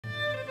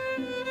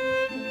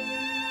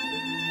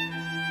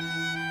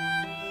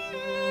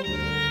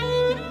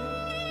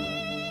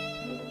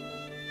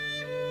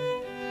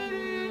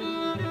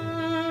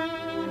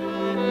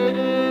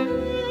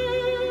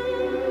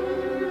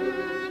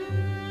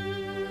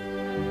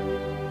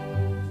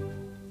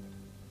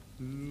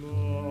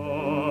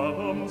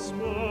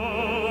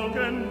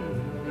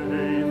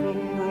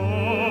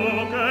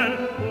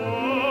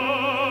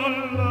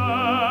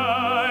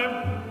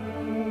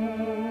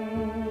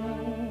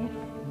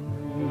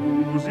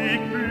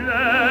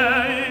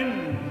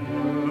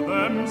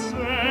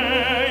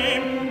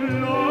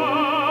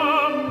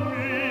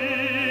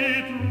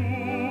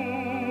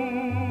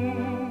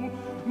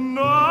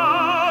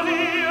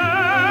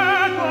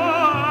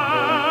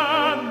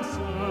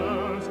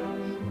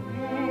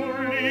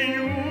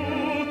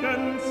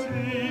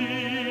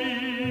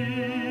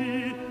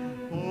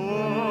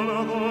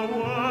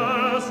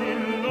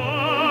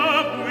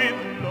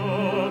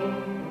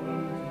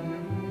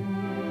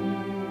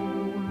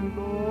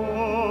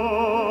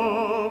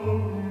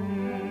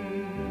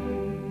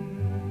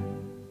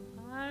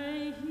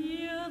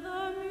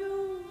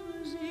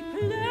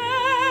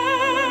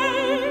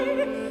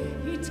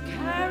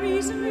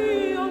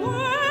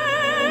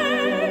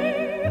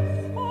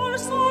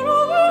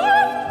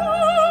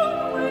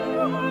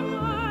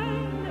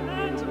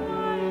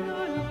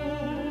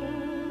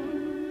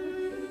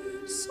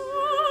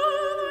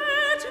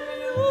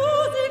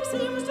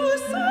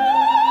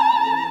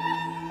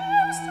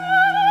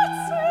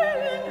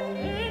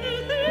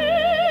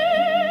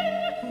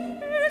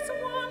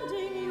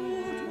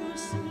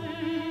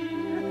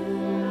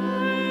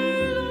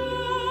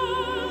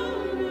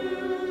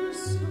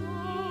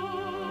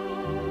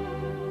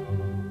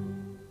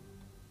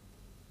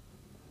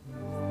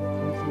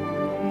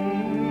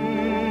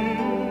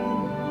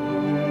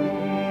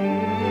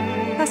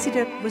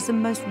Placido was the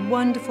most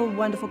wonderful,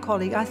 wonderful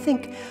colleague. I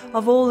think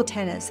of all the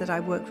tenors that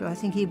I worked with, I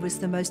think he was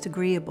the most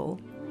agreeable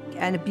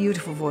and a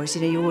beautiful voice.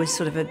 You know, you're always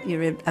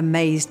you're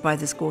amazed by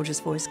this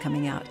gorgeous voice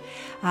coming out.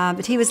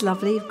 But he was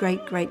lovely,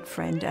 great, great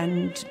friend,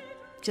 and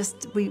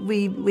just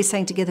we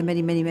sang together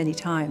many, many, many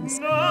times.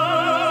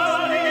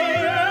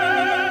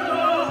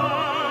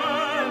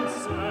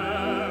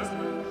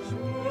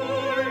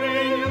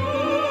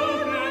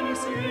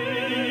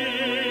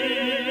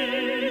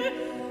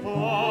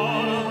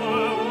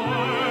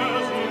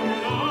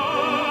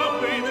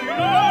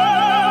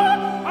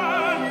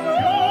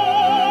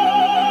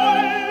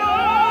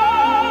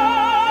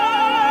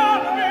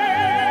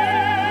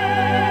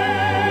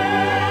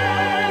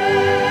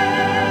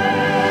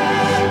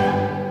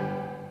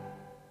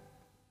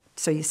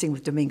 So you sing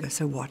with Domingo,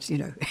 so what, you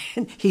know,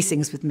 he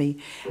sings with me.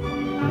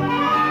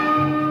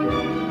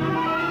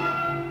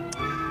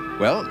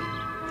 Well,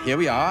 here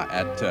we are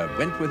at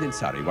Wentworth in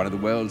Surrey, one of the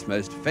world's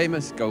most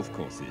famous golf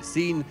courses,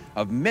 scene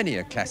of many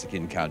a classic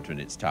encounter in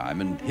its time,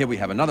 and here we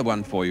have another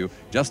one for you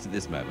just at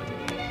this moment.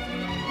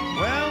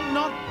 Well,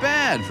 not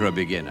bad for a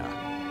beginner.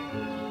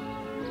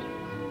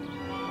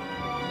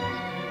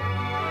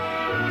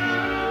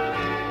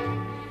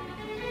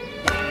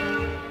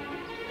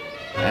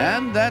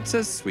 And that's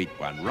a sweet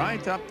one,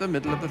 right up the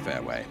middle of the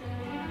fairway.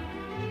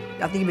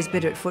 I think he was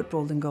better at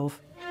football than golf.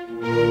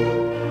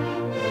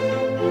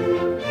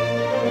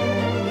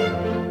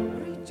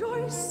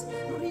 Rejoice,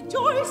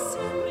 rejoice,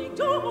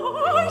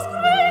 rejoice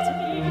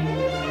greatly.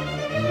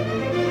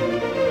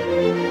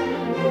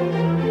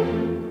 Rejoice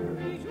greatly.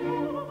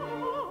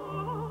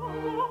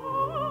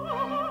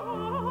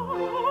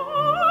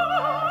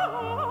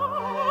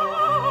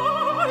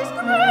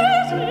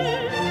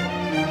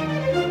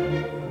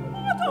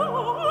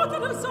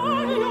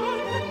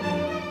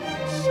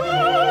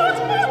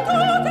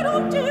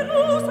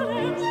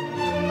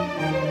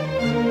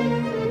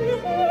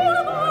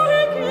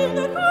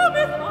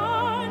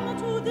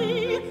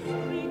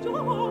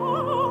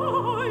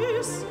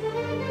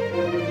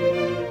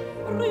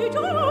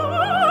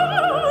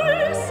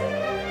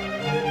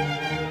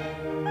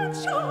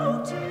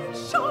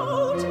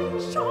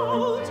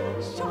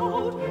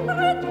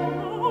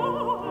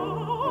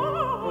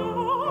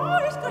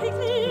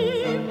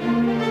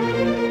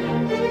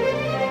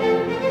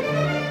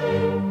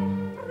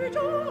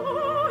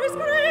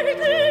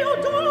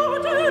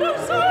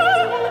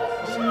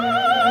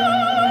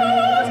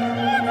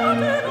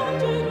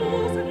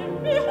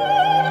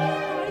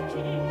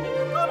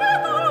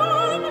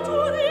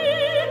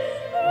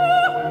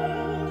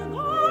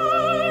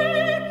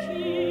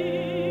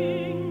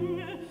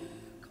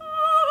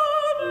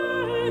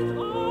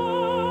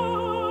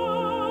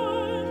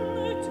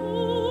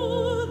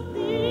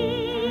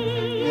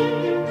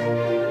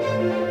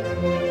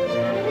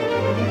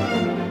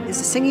 His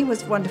singing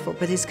was wonderful,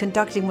 but his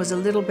conducting was a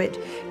little bit,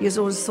 you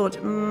always thought,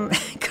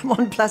 come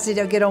on,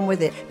 Placido, get on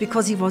with it,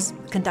 because he was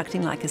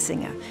conducting like a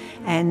singer,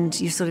 and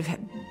you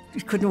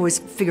couldn't always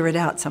figure it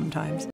out sometimes.